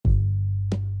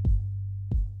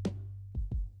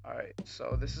Alright,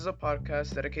 so this is a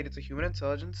podcast dedicated to human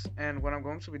intelligence, and what I'm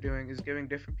going to be doing is giving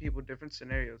different people different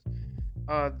scenarios.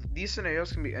 These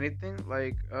scenarios can be anything,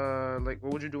 like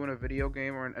what would you do in a video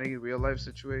game or in any real life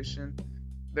situation.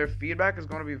 Their feedback is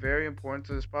going to be very important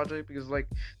to this project because, like,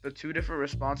 the two different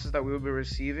responses that we will be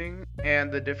receiving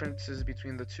and the differences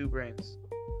between the two brains.